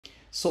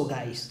So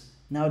guys,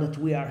 now that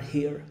we are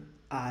here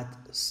at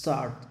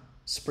Start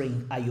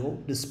Spring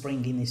IO, the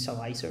Spring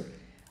Initializer,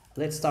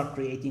 let's start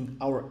creating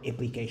our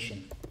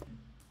application.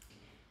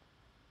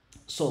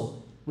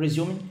 So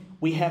resuming,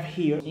 we have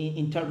here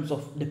in terms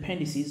of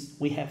dependencies,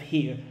 we have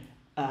here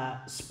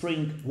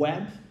Spring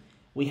Web,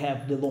 we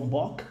have the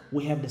Lombok,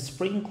 we have the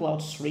Spring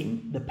Cloud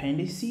Stream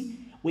dependency,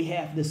 we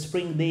have the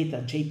Spring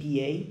Data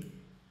JPA,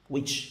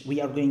 which we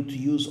are going to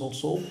use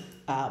also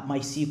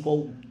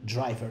MySQL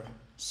driver.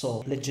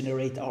 So let's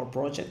generate our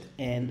project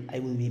and I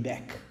will be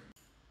back.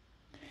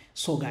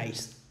 So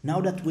guys, now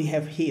that we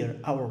have here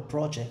our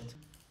project,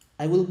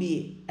 I will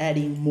be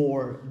adding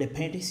more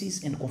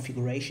dependencies and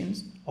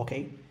configurations,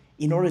 okay?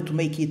 In order to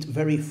make it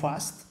very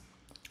fast,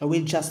 I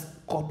will just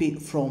copy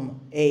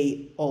from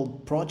a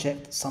old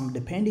project some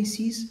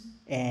dependencies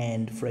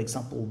and, for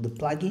example, the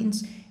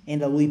plugins,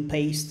 and I will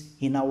paste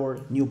in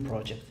our new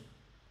project.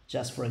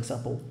 Just for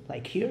example,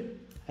 like here,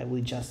 I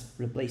will just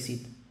replace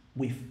it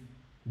with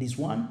this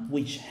one,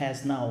 which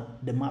has now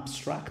the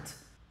Mapstruct.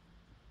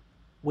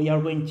 We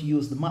are going to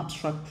use the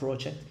Mapstruct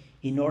project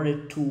in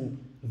order to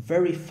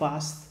very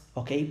fast,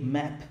 okay,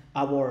 map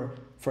our,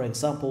 for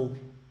example,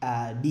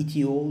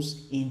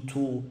 DTOs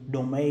into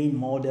domain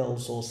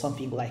models or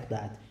something like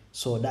that.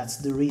 So that's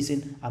the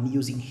reason I'm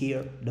using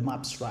here the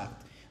Mapstruct.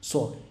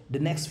 So the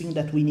next thing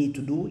that we need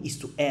to do is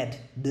to add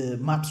the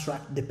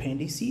Mapstruct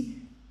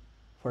dependency.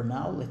 For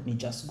now, let me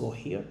just go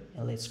here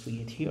and let's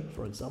create here,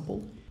 for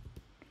example,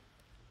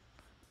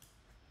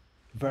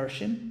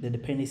 version, the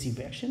dependency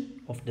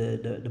version of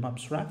the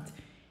Mapstruct.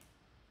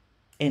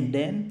 And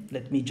then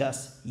let me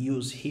just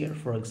use here,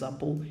 for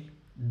example,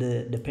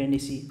 the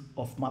dependency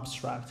of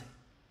Mapstruct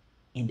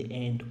in the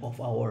end of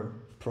our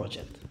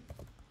project.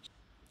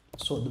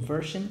 So the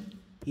version,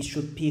 it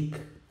should pick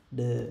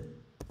the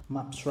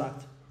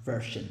Mapstruct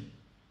version.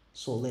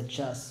 So let's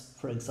just,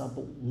 for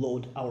example,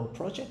 load our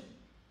project.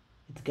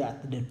 It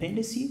got the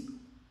dependency,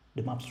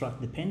 the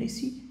Mapstruct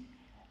dependency,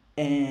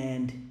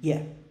 and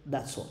yeah,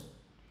 that's all.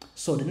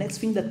 So the next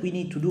thing that we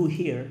need to do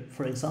here,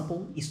 for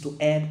example, is to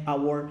add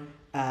our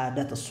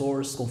data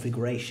source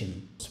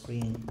configuration.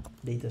 Spring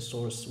data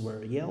source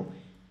URL,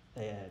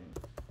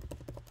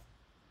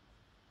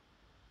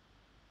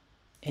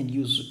 and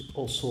use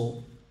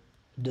also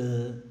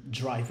the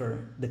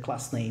driver, the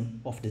class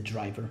name of the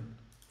driver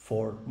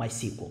for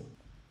MySQL.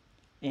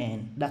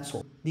 And that's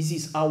all. This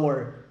is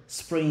our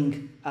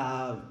Spring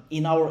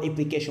in our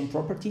application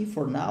property.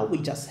 For now, we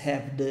just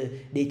have the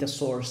data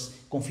source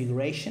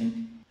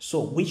configuration.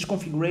 So which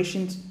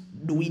configurations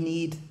do we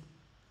need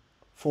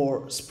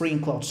for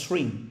Spring Cloud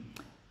Stream?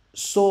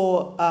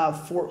 So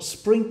for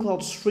Spring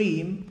Cloud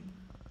Stream,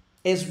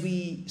 as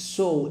we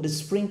saw, the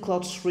Spring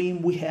Cloud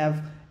Stream, we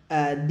have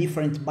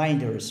different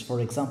binders.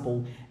 For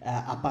example,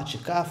 Apache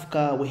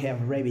Kafka, we have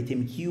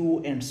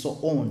RabbitMQ, and so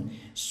on.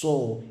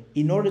 So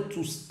in order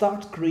to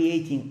start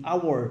creating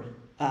our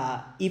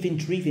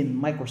event-driven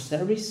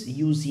microservice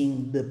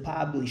using the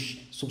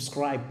publish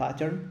subscribe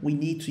pattern, we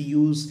need to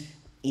use,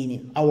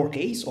 in our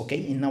case,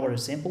 okay, in our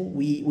example,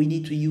 we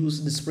need to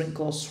use the Spring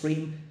Cloud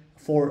Stream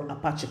for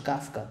Apache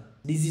Kafka.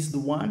 This is the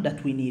one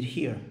that we need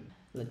here.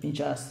 Let me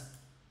just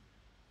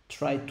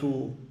try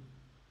to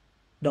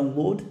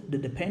download the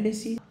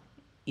dependency.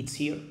 It's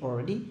here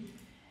already.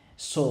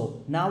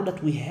 So now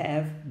that we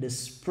have the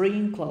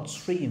Spring Cloud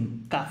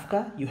Stream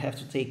Kafka, you have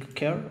to take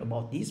care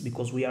about this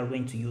because we are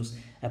going to use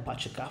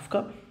Apache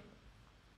Kafka.